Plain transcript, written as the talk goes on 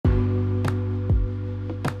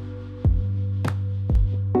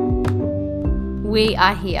We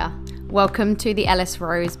are here. Welcome to the Ellis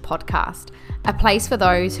Rose podcast, a place for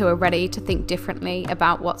those who are ready to think differently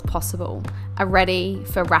about what's possible, are ready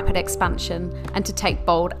for rapid expansion and to take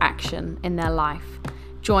bold action in their life.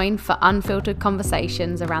 Join for unfiltered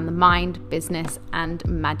conversations around the mind, business, and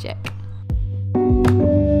magic.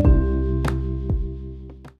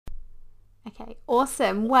 Okay,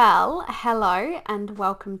 awesome. Well, hello and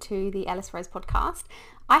welcome to the Ellis Rose podcast.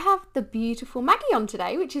 I have the beautiful Maggie on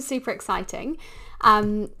today, which is super exciting.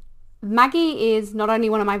 Maggie is not only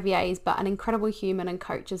one of my VAs, but an incredible human and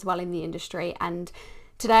coach as well in the industry. And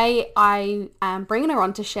today I am bringing her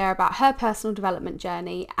on to share about her personal development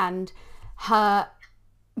journey and her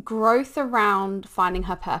growth around finding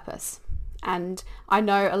her purpose. And I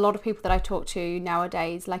know a lot of people that I talk to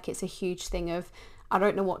nowadays, like it's a huge thing of, I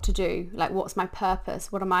don't know what to do. Like, what's my purpose?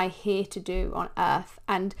 What am I here to do on earth?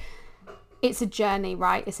 And it's a journey,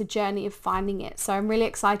 right? It's a journey of finding it. So I'm really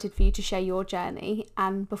excited for you to share your journey.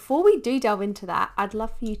 And before we do delve into that, I'd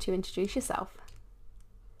love for you to introduce yourself.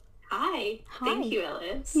 Hi. Thank you,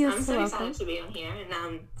 Ellis. You're I'm so so welcome. excited to be on here.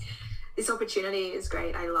 And this opportunity is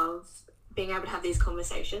great. I love being able to have these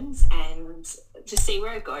conversations and just see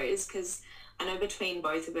where it goes, because I know between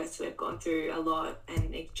both of us, we've gone through a lot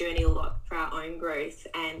and a journey a lot for our own growth,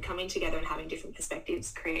 and coming together and having different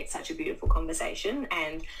perspectives creates such a beautiful conversation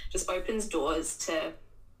and just opens doors to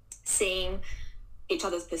seeing each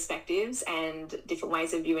other's perspectives and different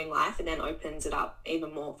ways of viewing life, and then opens it up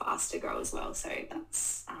even more for us to grow as well. So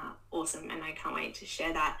that's awesome, and I can't wait to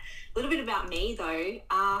share that. A little bit about me though,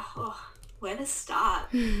 where to start?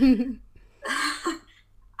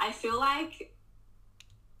 I feel like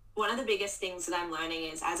one of the biggest things that I'm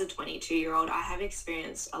learning is, as a 22-year-old, I have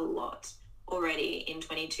experienced a lot already in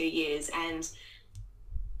 22 years. And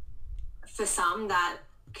for some, that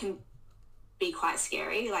can be quite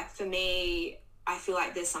scary. Like for me, I feel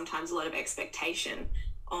like there's sometimes a lot of expectation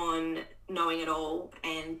on knowing it all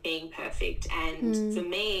and being perfect. And for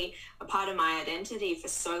me, a part of my identity for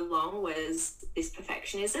so long was this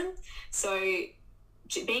perfectionism. So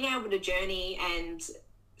being able to journey and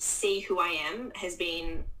see who I am has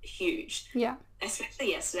been huge. Yeah. Especially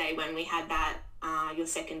yesterday when we had that, your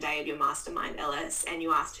second day of your mastermind, Ellis, and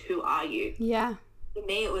you asked, who are you? Yeah. For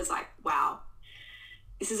me, it was like, wow,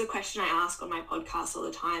 this is a question I ask on my podcast all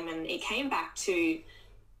the time. And it came back to,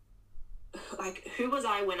 like, who was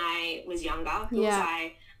I when I was younger? Who was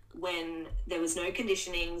I when there was no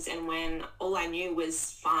conditionings and when all I knew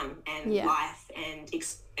was fun and life and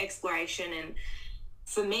exploration? And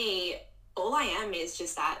for me, all I am is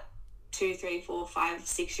just that 2, 3, 4, 5,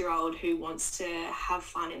 6-year-old who wants to have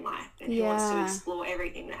fun in life and who wants to explore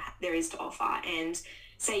everything that there is to offer and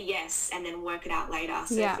say yes and then work it out later.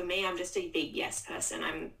 So for me, I'm just a big yes person.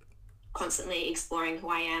 I'm constantly exploring who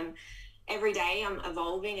I am. Every day I'm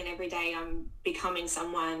evolving, and every day I'm becoming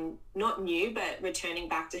someone not new, but returning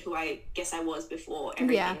back to who I guess I was before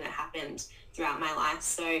everything that happened throughout my life.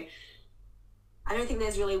 So I don't think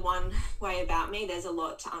there's really one way about me. There's a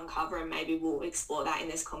lot to uncover, and maybe we'll explore that in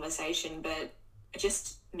this conversation, but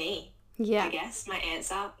just me. I guess my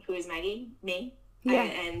answer, who is Maggie? Me.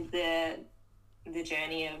 And the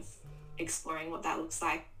journey of exploring what that looks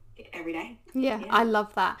like every day. I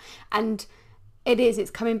love that. And it's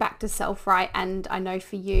coming back to self, right? And I know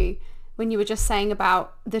for you, when you were just saying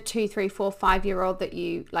about the 2, 3, 4, 5-year-old that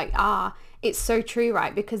you are, it's so true,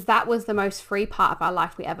 right? Because that was the most free part of our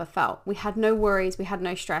life we ever felt. We had no worries, we had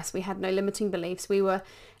no stress, we had no limiting beliefs. We were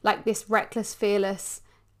like this reckless, fearless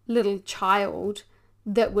little child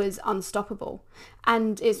that was unstoppable.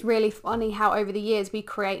 And it's really funny how over the years we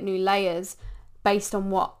create new layers based on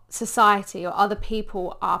what society or other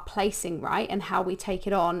people are placing, right? And how we take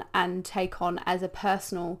it on and take on as a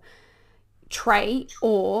personal trait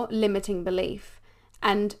or limiting belief.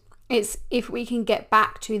 And it's, if we can get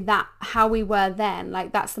back to that, how we were then,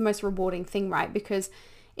 like that's the most rewarding thing, right? Because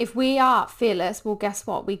if we are fearless, well, guess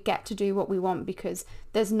what? We get to do what we want, because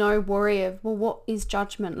there's no worry of, well, what is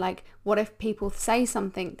judgment? Like, what if people say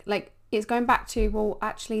something? Like, it's going back to, well,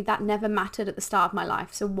 actually that never mattered at the start of my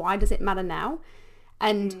life. So why does it matter now?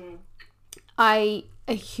 And a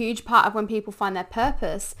huge part of when people find their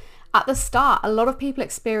purpose at the start, a lot of people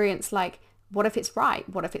experience like, what if it's right?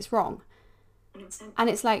 What if it's wrong? And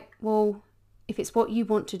it's like, well, if it's what you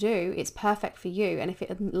want to do, it's perfect for you. And if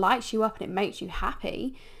it lights you up and it makes you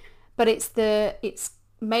happy, but it's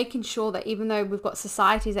making sure that even though we've got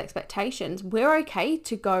society's expectations, we're okay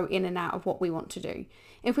to go in and out of what we want to do.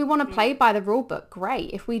 If we want to play by the rule book,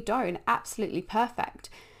 great. If we don't, absolutely perfect.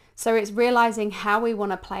 So it's realizing how we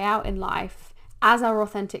want to play out in life as our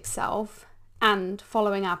authentic self and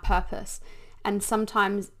following our purpose. And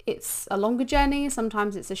sometimes it's a longer journey,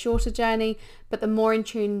 sometimes it's a shorter journey, but the more in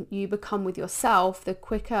tune you become with yourself, the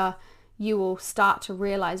quicker you will start to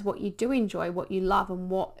realize what you do enjoy, what you love,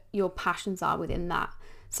 and what your passions are within that.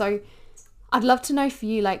 So I'd love to know for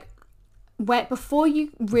you, like, before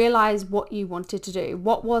you realize what you wanted to do,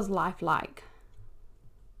 what was life like?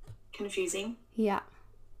 Confusing. Yeah.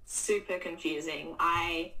 Super confusing.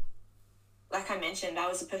 Like I mentioned, I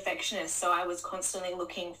was a perfectionist, so I was constantly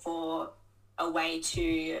looking for a way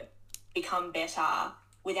to become better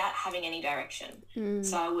without having any direction.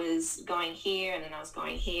 So I was going here and then I was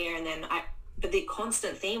going here, and then but the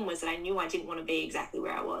constant theme was that I knew I didn't want to be exactly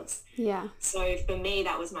where I was. Yeah. So for me,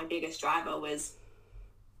 that was my biggest driver, was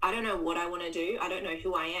I don't know what I want to do. I don't know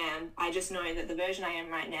who I am. I just know that the version I am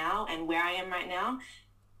right now and where I am right now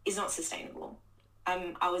is not sustainable.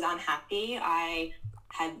 I was unhappy. I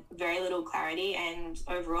had very little clarity, and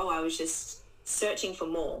overall I was just searching for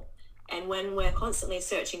more. And when we're constantly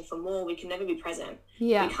searching for more, we can never be present.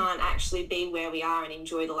 Yeah. We can't actually be where we are and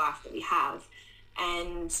enjoy the life that we have.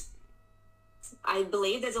 And I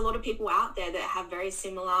believe there's a lot of people out there that have very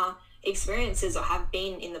similar experiences or have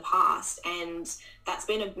been in the past, and that's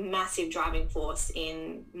been a massive driving force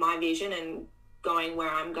in my vision and going where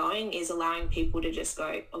I'm going, is allowing people to just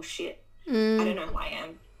go, oh shit, I don't know who I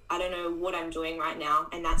am. I don't know what I'm doing right now,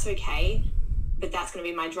 and that's okay. But that's going to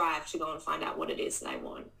be my drive to go and find out what it is that I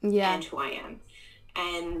want and who I am.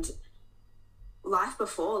 And life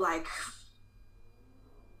before, like,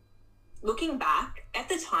 looking back, at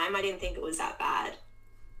the time, I didn't think it was that bad,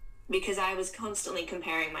 because I was constantly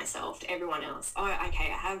comparing myself to everyone else. Oh,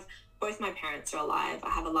 okay, both my parents are alive. I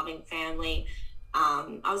have a loving family.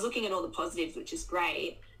 I was looking at all the positives, which is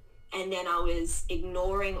great. And then I was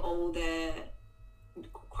ignoring all the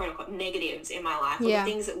quote-unquote negatives in my life, or the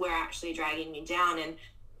things that were actually dragging me down. And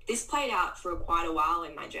this played out for quite a while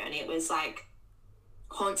in my journey. It was like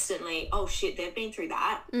constantly, oh shit, they've been through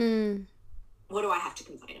that. What do I have to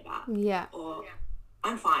complain about? Or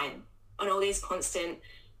I'm fine. And all these constant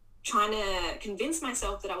trying to convince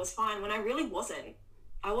myself that I was fine when I really wasn't.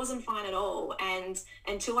 I wasn't fine at all. And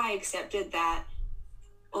until I accepted that,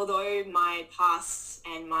 although my past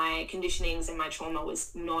and my conditionings and my trauma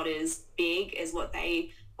was not as big as what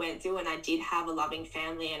they went through, and I did have a loving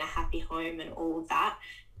family and a happy home and all of that,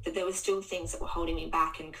 that there were still things that were holding me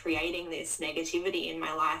back and creating this negativity in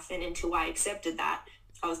my life. And until I accepted that,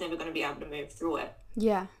 I was never going to be able to move through it.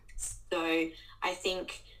 Yeah. So I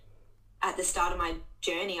think at the start of my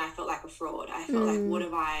journey, I felt like a fraud. I felt like, what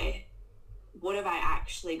have I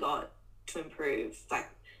actually got to improve? Like,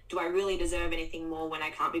 do I really deserve anything more when I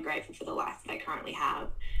can't be grateful for the life that I currently have?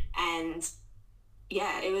 And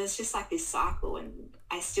yeah, it was just like this cycle. And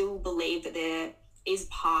I still believe that there is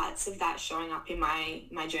parts of that showing up in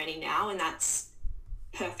my journey now, and that's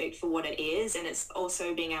perfect for what it is. And it's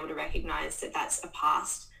also being able to recognize that that's a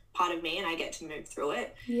past part of me and I get to move through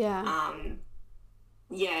it.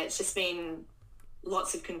 It's just been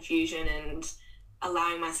lots of confusion and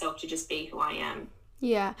allowing myself to just be who I am.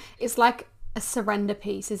 It's like a surrender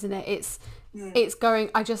piece, isn't it? It's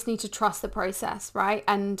going, I just need to trust the process, right?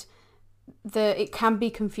 And it can be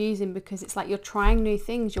confusing because it's like you're trying new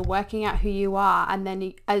things, you're working out who you are, and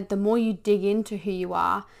then the more you dig into who you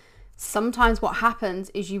are, sometimes what happens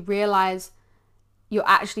is you realize you're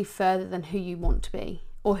actually further than who you want to be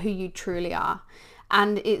or who you truly are.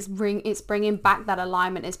 And it's bringing back that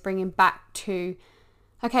alignment. It's bringing back to,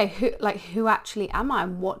 okay, who actually am I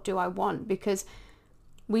and what do I want? Because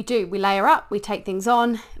we layer up, we take things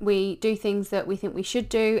on, we do things that we think we should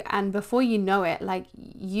do, and before you know it, like,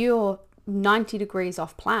 you're 90 degrees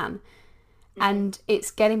off plan. And it's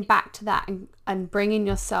getting back to that and bringing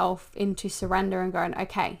yourself into surrender and going,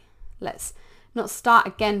 okay, let's not start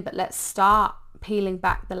again, but let's start peeling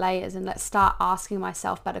back the layers, and let's start asking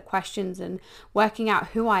myself better questions and working out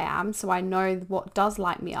who I am so I know what does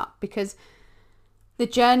light me up. Because the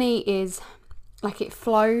journey is like, it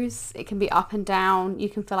flows, it can be up and down. You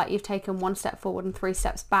can feel like you've taken one step forward and 3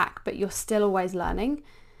 steps back, but you're still always learning.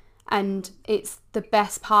 And it's the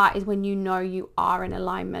best part is when you know you are in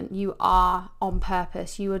alignment, you are on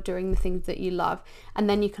purpose, you are doing the things that you love. And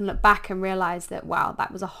then you can look back and realize that, wow,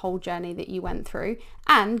 that was a whole journey that you went through.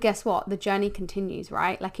 And guess what? The journey continues,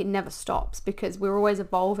 right? Like, it never stops, because we're always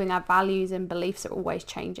evolving. Our values and beliefs are always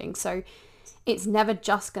changing. So it's never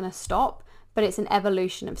just going to stop, but it's an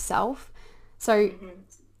evolution of self. So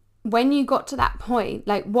when you got to that point,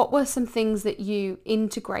 like, what were some things that you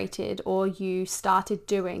integrated or you started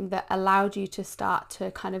doing that allowed you to start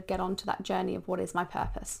to kind of get onto that journey of what is my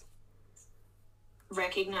purpose?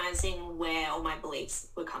 Recognizing where all my beliefs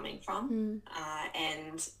were coming from.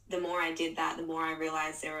 And the more I did that, the more I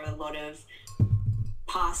realized there were a lot of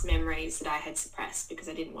past memories that I had suppressed because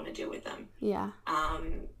I didn't want to deal with them. Yeah.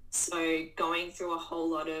 So going through a whole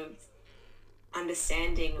lot of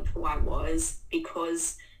understanding of who I was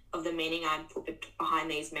because of the meaning I'd put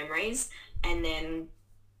behind these memories, and then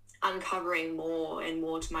uncovering more and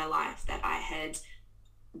more to my life that I had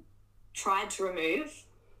tried to remove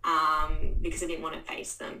because I didn't want to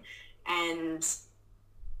face them. And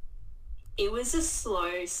it was a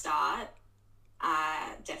slow start.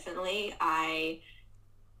 Definitely. I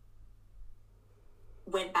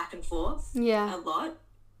went back and forth a lot.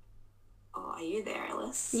 Oh, are you there,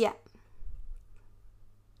 Alice? Yeah.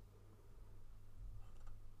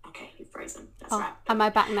 Okay, you've frozen. That's right. Am I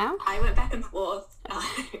back now? I went back and forth.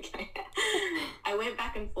 Okay. I went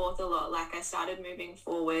back and forth a lot. Like, I started moving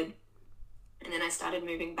forward, and then I started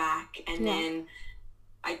moving back, and then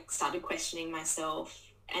I started questioning myself.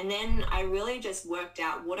 And then I really just worked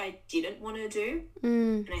out what I didn't want to do,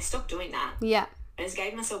 and I stopped doing that. Yeah. I just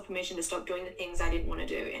gave myself permission to stop doing the things I didn't want to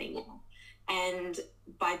do anymore. And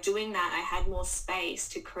by doing that, I had more space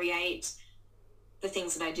to create the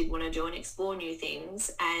things that I did want to do and explore new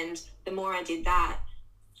things. And the more I did that,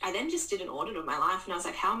 I then just did an audit of my life, and I was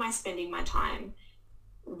like, how am I spending my time?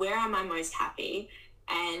 Where am I most happy?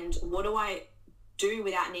 And what do I do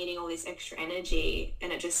without needing all this extra energy?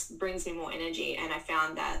 And it just brings me more energy. And I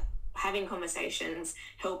found that having conversations,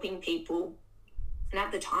 helping people, and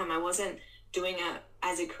at the time I wasn't doing it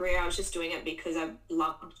as a career, I was just doing it because I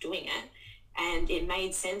loved doing it. And it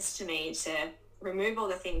made sense to me to remove all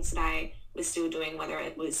the things that I was still doing, whether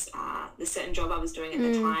it was the certain job I was doing at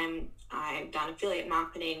the time. I've done affiliate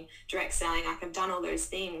marketing, direct selling, like I've done all those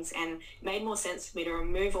things, and it made more sense for me to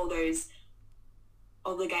remove all those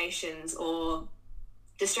obligations or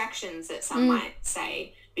distractions that some might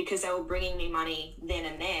say, because they were bringing me money then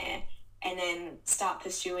and there, and then start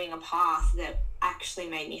pursuing a path that actually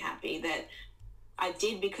made me happy, that I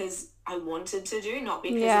did because I wanted to do, not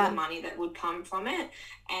because of the money that would come from it.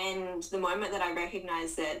 And the moment that I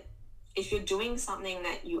recognized that if you're doing something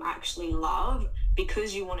that you actually love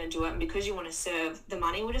because you want to do it and because you want to serve, the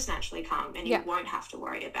money will just naturally come, and you won't have to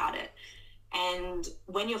worry about it. And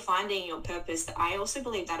when you're finding your purpose, I also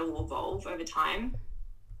believe that will evolve over time.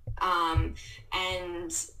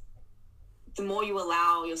 And the more you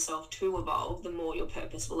allow yourself to evolve, the more your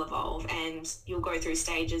purpose will evolve, and you'll go through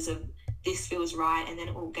stages of this feels right, and then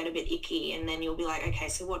it will get a bit icky, and then you'll be like, okay,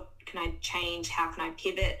 so what can I change? How can I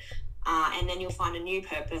pivot? And then you'll find a new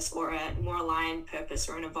purpose, or a more aligned purpose,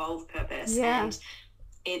 or an evolved purpose. And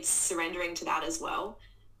it's surrendering to that as well,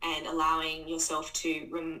 and allowing yourself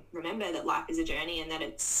to remember that life is a journey and that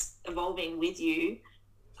it's evolving with you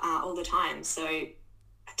all the time. So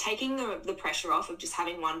taking the pressure off of just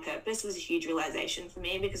having one purpose was a huge realization for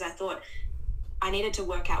me, because I thought I needed to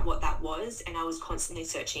work out what that was, and I was constantly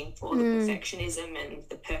searching for the perfectionism and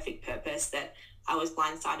the perfect purpose, that I was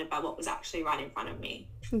blindsided by what was actually right in front of me.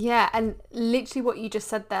 Yeah, and literally what you just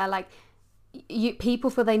said there, like, people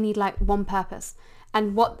feel they need like one purpose.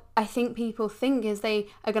 And what I think people think is they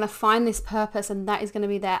are going to find this purpose, and that is going to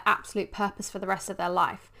be their absolute purpose for the rest of their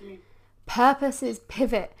life. Purpose is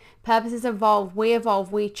pivot. Purpose is evolve,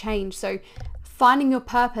 we change. So finding your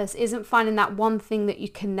purpose isn't finding that one thing that you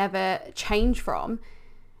can never change from.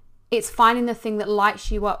 It's finding the thing that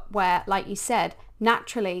lights you up, where, like you said,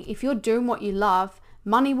 naturally, if you're doing what you love,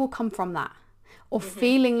 money will come from that. Or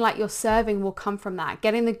feeling like you're serving will come from that.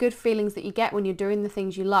 Getting the good feelings that you get when you're doing the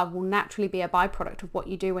things you love will naturally be a byproduct of what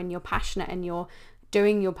you do when you're passionate and you're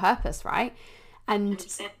doing your purpose, right? And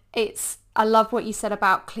I love what you said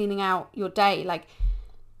about cleaning out your day. Like,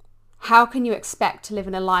 how can you expect to live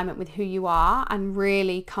in alignment with who you are and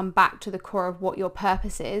really come back to the core of what your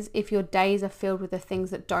purpose is if your days are filled with the things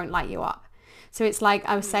that don't light you up? So it's like,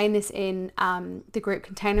 I was saying this in the group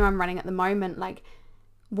container I'm running at the moment, like,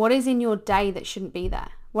 what is in your day that shouldn't be there?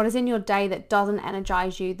 What is in your day that doesn't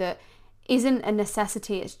energize you, that isn't a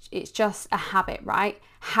necessity, it's just a habit, right?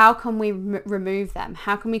 How can we remove them?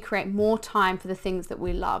 How can we create more time for the things that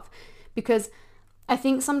we love? Because I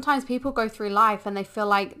think sometimes people go through life and they feel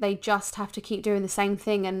like they just have to keep doing the same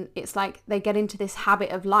thing, and it's like they get into this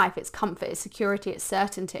habit of life. It's comfort, it's security, it's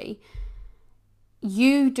certainty.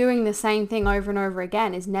 You doing the same thing over and over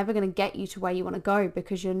again is never going to get you to where you want to go,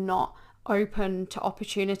 because you're not open to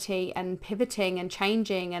opportunity and pivoting and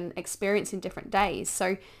changing and experiencing different days.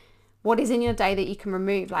 So what is in your day that you can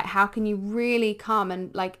remove? Like, how can you really come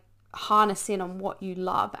and like harness in on what you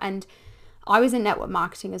love? And I was in network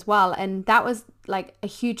marketing as well, and that was like a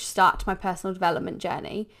huge start to my personal development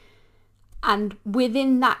journey. And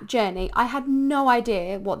within that journey, I had no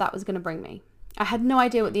idea what that was going to bring me. I had no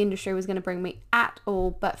idea what the industry was going to bring me at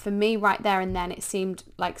all, but for me right there and then, it seemed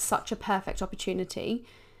like such a perfect opportunity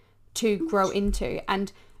to grow into.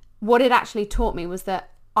 And what it actually taught me was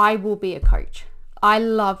that I will be a coach. I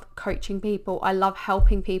love coaching people. I love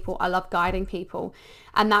helping people. I love guiding people.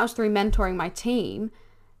 And that was through mentoring my team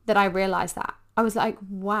that I realized that. I was like,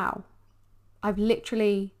 wow, I've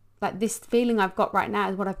literally, like, this feeling I've got right now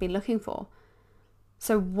is what I've been looking for.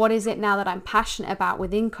 So what is it now that I'm passionate about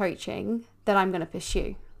within coaching that I'm going to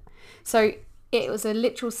pursue? So it was a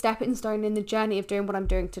literal stepping stone in the journey of doing what I'm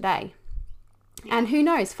doing today. And who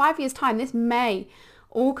knows, 5 years time, this may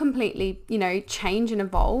all completely, change and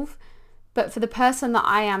evolve. But for the person that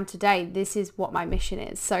I am today, this is what my mission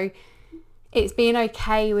is. So it's being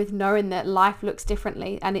okay with knowing that life looks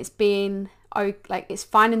differently, and it's it's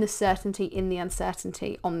finding the certainty in the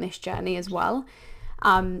uncertainty on this journey as well.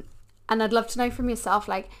 And I'd love to know from yourself,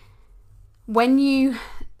 like, when you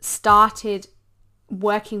started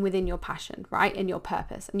working within your passion, right, and your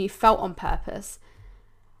purpose, and you felt on purpose,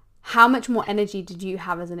 how much more energy did you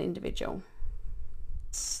have as an individual?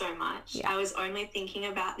 So much. Yeah. I was only thinking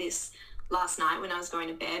about this last night when I was going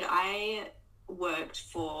to bed. I worked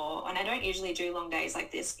for, and I don't usually do long days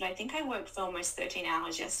like this, but I think I worked for almost 13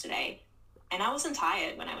 hours yesterday, and I wasn't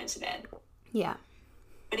tired when I went to bed. Yeah.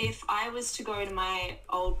 But if I was to go to my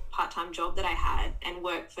old part-time job that I had and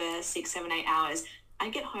work for 6, 7, 8 hours,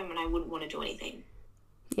 I'd get home and I wouldn't want to do anything.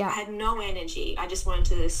 Yeah. I had no energy. I just wanted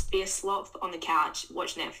to be a sloth on the couch,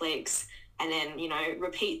 watch Netflix, and then,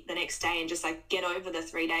 repeat the next day and just like get over the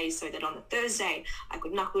 3 days so that on the Thursday I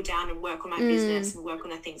could knuckle down and work on my business and work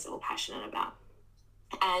on the things that we're passionate about.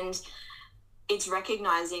 And it's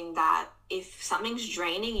recognizing that if something's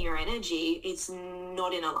draining your energy, it's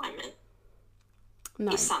not in alignment.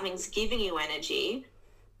 No. If something's giving you energy,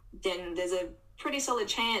 then there's a pretty solid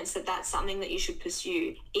chance that that's something that you should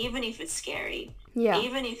pursue, even if it's scary. Yeah.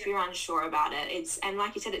 Even if you're unsure about it. And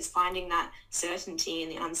like you said, it's finding that certainty in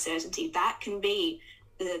the uncertainty. That can be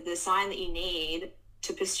the sign that you need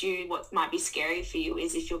to pursue what might be scary for you,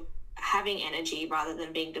 is if you're having energy rather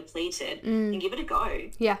than being depleted, and give it a go.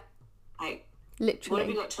 Yeah. Like, literally. What have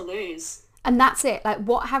you got to lose? And that's it. Like,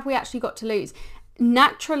 what have we actually got to lose?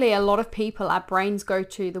 Naturally, a lot of people, our brains go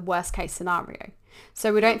to the worst case scenario.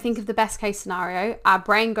 So we don't think of the best case scenario. Our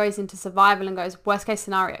brain goes into survival and goes, worst case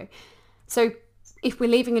scenario. So if we're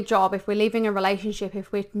leaving a job, if we're leaving a relationship,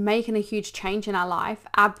 if we're making a huge change in our life,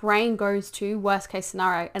 our brain goes to worst case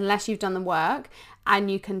scenario, unless you've done the work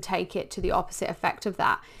and you can take it to the opposite effect of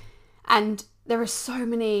that. And there are so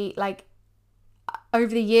many, like,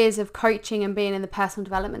 over the years of coaching and being in the personal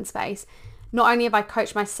development space, not only have I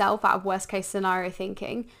coached myself out of worst case scenario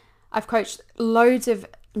thinking, I've coached loads of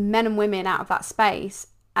men and women out of that space,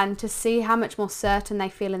 and to see how much more certain they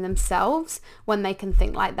feel in themselves when they can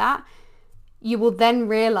think like that, you will then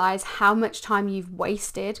realize how much time you've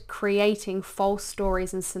wasted creating false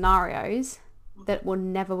stories and scenarios that were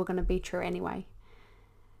going to be true anyway.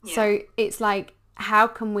 Yeah. So it's like, how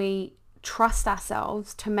can we trust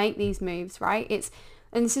ourselves to make these moves, right?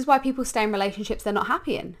 And this is why people stay in relationships they're not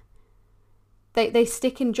happy in. They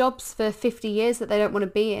stick in jobs for 50 years that they don't want to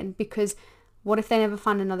be in, because what if they never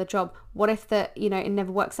find another job? What if it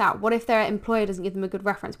never works out? What if their employer doesn't give them a good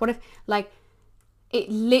reference? What if, like, it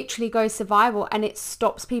literally goes survival, and it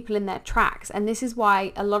stops people in their tracks. And this is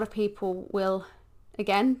why a lot of people will,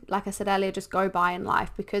 again, like I said earlier, just go by in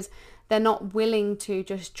life, because they're not willing to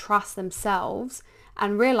just trust themselves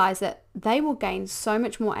and realize that they will gain so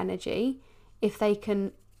much more energy if they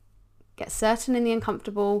can get certain in the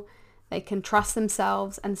uncomfortable. They can trust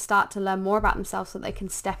themselves and start to learn more about themselves, so they can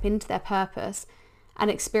step into their purpose and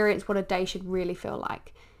experience what a day should really feel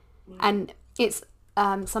like. And it's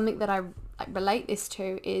something that I relate this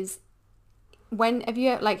to is when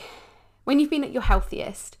you've been at your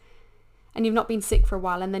healthiest and you've not been sick for a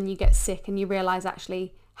while, and then you get sick and you realize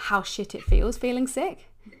actually how shit it feels feeling sick.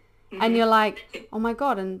 Mm-hmm. And you're like, oh my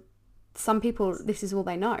God. And some people, this is all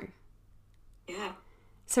they know. Yeah.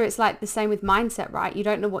 So it's like the same with mindset, right? You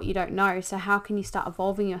don't know what you don't know. So how can you start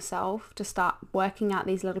evolving yourself to start working out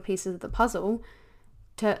these little pieces of the puzzle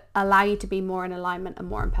to allow you to be more in alignment and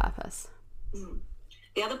more in purpose?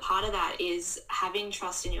 The other part of that is having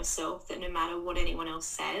trust in yourself, that no matter what anyone else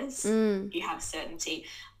says, you have certainty.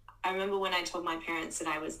 I remember when I told my parents that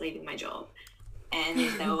I was leaving my job, and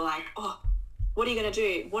they were like, oh, what are you going to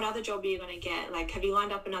do? What other job are you going to get? Like, have you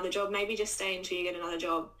lined up another job? Maybe just stay until you get another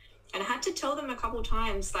job. And I had to tell them a couple of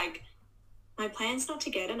times, like, my plan's not to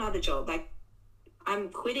get another job. Like, I'm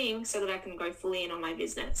quitting so that I can go fully in on my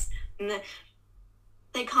business. And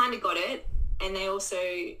they kind of got it. And they also,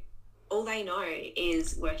 all they know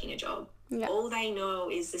is working a job. Yeah. All they know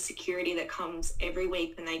is the security that comes every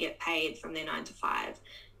week when they get paid from their 9 to 5.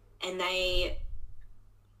 And they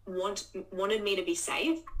wanted me to be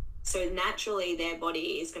safe. So naturally their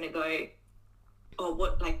body is going to go, oh,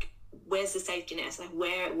 what, like, where's the safety net? Like,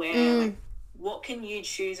 where, like, what can you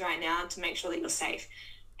choose right now to make sure that you're safe?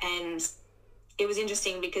 And it was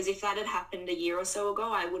interesting because if that had happened a year or so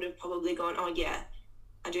ago, I would have probably gone, oh yeah,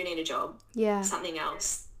 I do need a job. Yeah. Something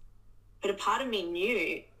else. But a part of me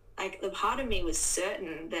knew, like, the part of me was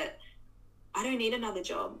certain that I don't need another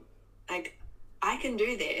job. Like, I can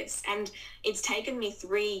do this. And it's taken me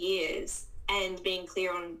 3 years and being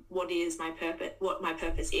clear on what my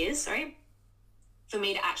purpose is, for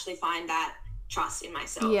me to actually find that trust in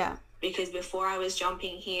myself. Yeah. Because before I was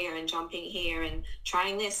jumping here and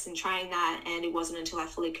trying this and trying that, and it wasn't until I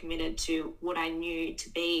fully committed to what I knew to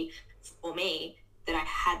be for me that I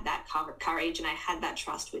had that courage and I had that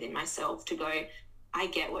trust within myself to go, I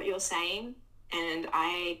get what you're saying and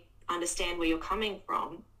I understand where you're coming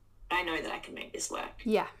from, but I know that I can make this work.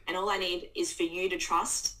 Yeah. And all I need is for you to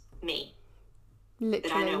trust me. Literally.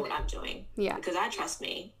 That I know what I'm doing. Yeah. Because I trust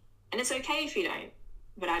me. And it's okay if you don't,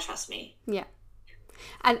 but I trust me. Yeah.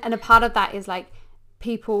 And a part of that is like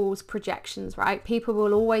people's projections, right? People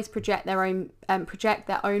will always project their own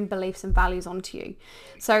beliefs and values onto you.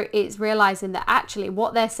 So it's realizing that actually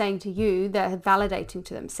what they're saying to you, they're validating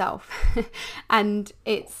to themselves. And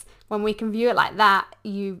it's when we can view it like that,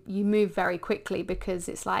 you move very quickly, because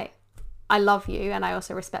it's like, I love you and I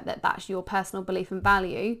also respect that that's your personal belief and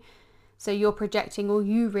value. So you're projecting all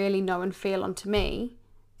you really know and feel onto me,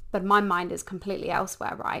 but my mind is completely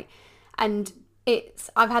elsewhere, right? And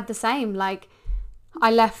I've had the same, like, I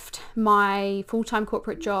left my full-time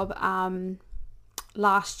corporate job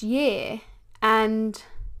last year, and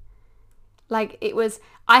like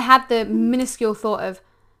I had the minuscule thought of,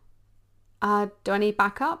 do I need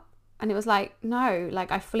backup? And it was like, no,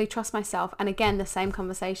 like I fully trust myself. And again, the same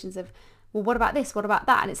conversations of, well, what about this? What about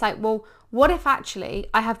that? And it's like, well, what if actually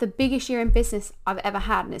I have the biggest year in business I've ever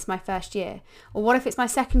had and it's my first year? Or what if it's my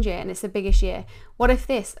second year and it's the biggest year? What if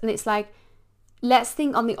this? And it's like, let's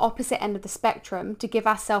think on the opposite end of the spectrum to give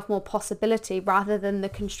ourselves more possibility rather than the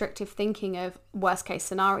constrictive thinking of worst case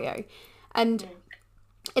scenario. And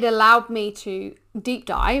it allowed me to deep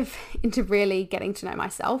dive into really getting to know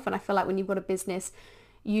myself. And I feel like when you've got a business,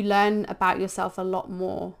 you learn about yourself a lot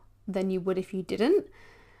more than you would if you didn't,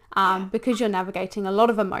 because you're navigating a lot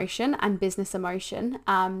of emotion and business emotion.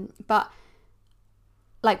 But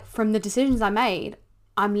like from the decisions I made,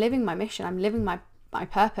 I'm living my mission. I'm living my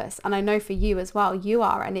purpose. And I know for you as well, you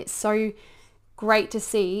are. And it's so great to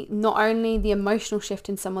see not only the emotional shift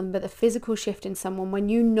in someone, but the physical shift in someone when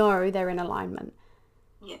you know they're in alignment.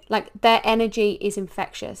 Yeah. Like their energy is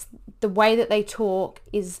infectious. The way that they talk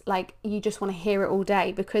is like, you just want to hear it all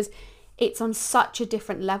day because it's on such a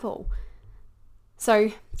different level.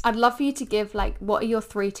 So I'd love for you to give, like, what are your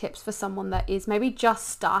 3 tips for someone that is maybe just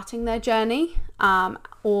starting their journey,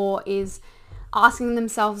 or is asking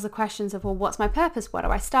themselves the questions of, well, what's my purpose? Where do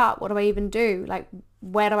I start? What do I even do? Like,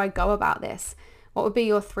 where do I go about this? What would be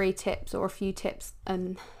your 3 tips or a few tips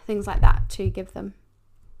and things like that to give them?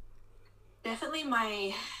 Definitely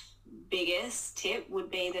my biggest tip would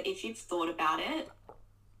be that if you've thought about it,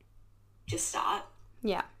 just start.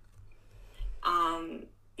 Yeah.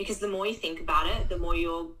 Because the more you think about it, the more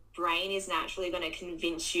your brain is naturally going to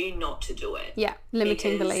convince you not to do it. Yeah,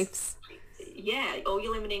 limiting beliefs. Yeah, all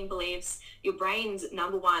your limiting beliefs. Your brain's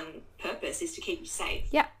number one purpose is to keep you safe.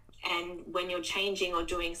 Yeah. And when you're changing or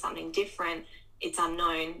doing something different, it's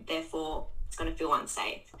unknown, therefore it's going to feel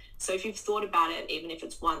unsafe. So if you've thought about it, even if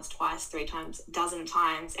it's once, twice, 3 times, a dozen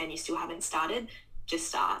times, and you still haven't started, just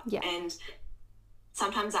start. Yeah. And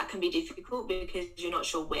sometimes that can be difficult because you're not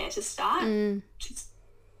sure where to start.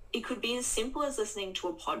 It could be as simple as listening to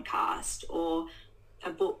a podcast or a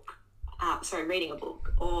book, reading a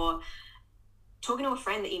book, or talking to a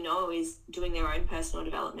friend that you know is doing their own personal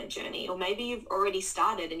development journey. Or maybe you've already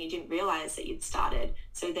started and you didn't realize that you'd started.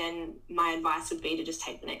 So then my advice would be to just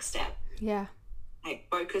take the next step. Yeah. Like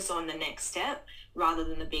focus on the next step rather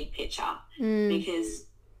than the big picture. Because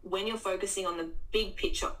when you're focusing on the big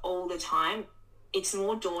picture all the time, it's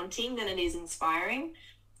more daunting than it is inspiring.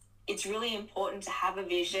 It's really important to have a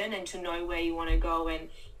vision and to know where you want to go and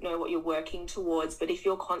know what you're working towards. But if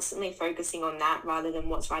you're constantly focusing on that rather than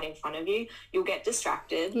what's right in front of you, you'll get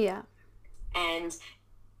distracted. Yeah. And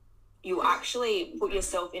you actually put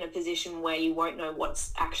yourself in a position where you won't know what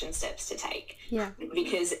action steps to take. Yeah.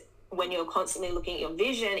 Because when you're constantly looking at your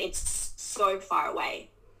vision, it's so far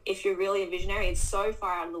away. If you're really a visionary, it's so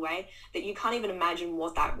far out of the way that you can't even imagine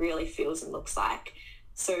what that really feels and looks like.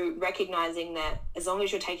 So recognizing that as long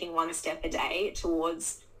as you're taking one step a day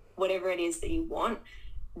towards whatever it is that you want,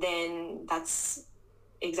 then that's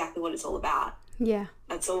exactly what it's all about. Yeah.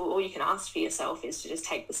 That's all you can ask for yourself, is to just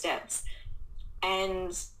take the steps.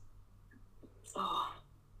 And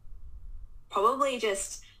probably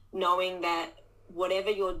just knowing that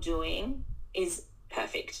whatever you're doing is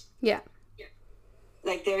perfect. Yeah.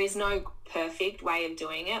 Like, there is no perfect way of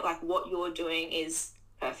doing it. Like, what you're doing is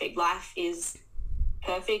perfect. Life is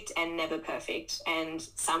perfect and never perfect. And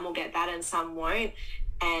some will get that and some won't.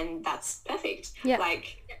 And that's perfect. Yeah.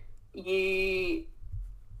 Like,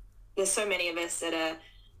 there's so many of us that are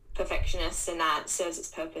perfectionists, and that serves its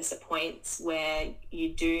purpose at points where you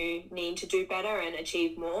do need to do better and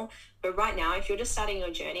achieve more. But right now, if you're just starting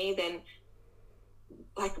your journey, then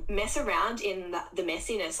like, mess around in the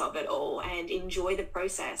messiness of it all and enjoy the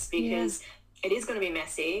process, because it is going to be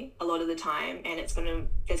messy a lot of the time, and there's going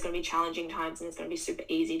to be challenging times, and there's going to be super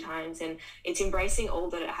easy times, and it's embracing all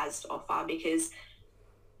that it has to offer. Because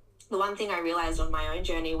the one thing I realized on my own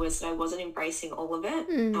journey was that I wasn't embracing all of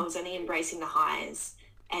it. I was only embracing the highs,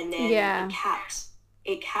 and then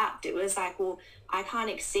it capped. It was like, well, I can't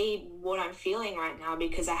exceed what I'm feeling right now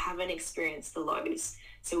because I haven't experienced the lows.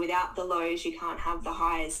 So without the lows, you can't have the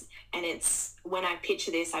highs. And it's, when I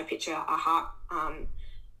picture this, I picture a heart,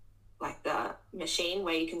 like the machine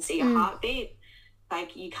where you can see your heartbeat.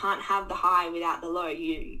 Like, you can't have the high without the low.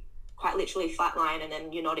 You quite literally flatline, and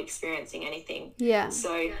then you're not experiencing anything. Yeah.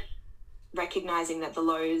 So recognizing that the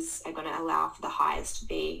lows are going to allow for the highs to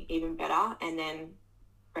be even better, and then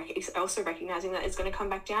also recognizing that it's going to come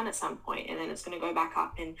back down at some point, and then it's going to go back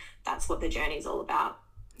up, and that's what the journey is all about.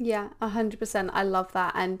 Yeah, 100%. I love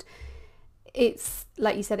that. And it's,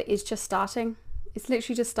 like you said, it is just starting. It's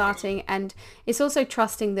literally just starting. And it's also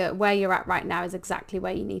trusting that where you're at right now is exactly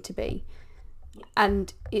where you need to be.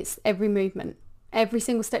 And it's every movement, every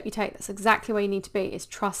single step you take, that's exactly where you need to be. It's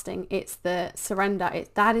trusting. It's the surrender.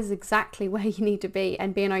 That is exactly where you need to be,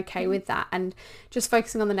 and being okay with that, and just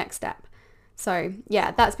focusing on the next step. So yeah,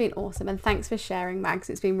 that's been awesome. And thanks for sharing, Mags.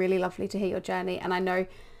 It's been really lovely to hear your journey. And I know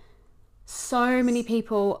so many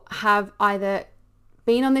people have either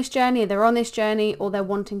been on this journey, they're on this journey, or they're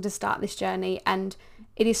wanting to start this journey. And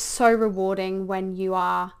it is so rewarding when you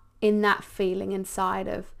are in that feeling inside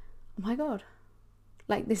of, oh my God,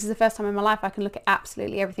 like, this is the first time in my life I can look at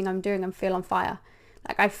absolutely everything I'm doing and feel on fire.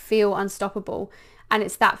 Like, I feel unstoppable. And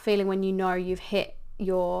it's that feeling when you know you've hit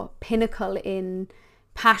your pinnacle in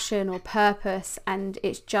passion or purpose, and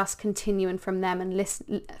it's just continuing from them, and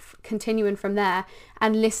continuing from there,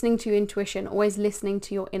 and listening to your intuition, always listening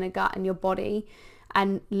to your inner gut and your body,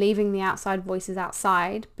 and leaving the outside voices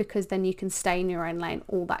outside, because then you can stay in your own lane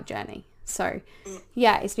all that journey. So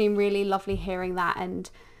yeah, it's been really lovely hearing that. And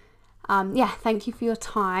thank you for your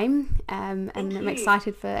time, and I'm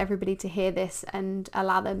excited for everybody to hear this and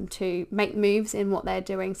allow them to make moves in what they're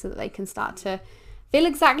doing, so that they can start to feel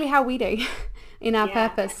exactly how we do in our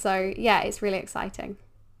purpose. So yeah, it's really exciting.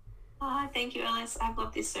 Oh, thank you, Alice. I've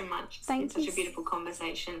loved this so much. It's been such a beautiful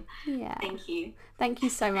conversation. Yeah. Thank you. Thank you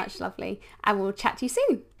so much, lovely. And we'll chat to you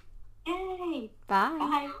soon. Yay. Bye.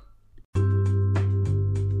 Bye.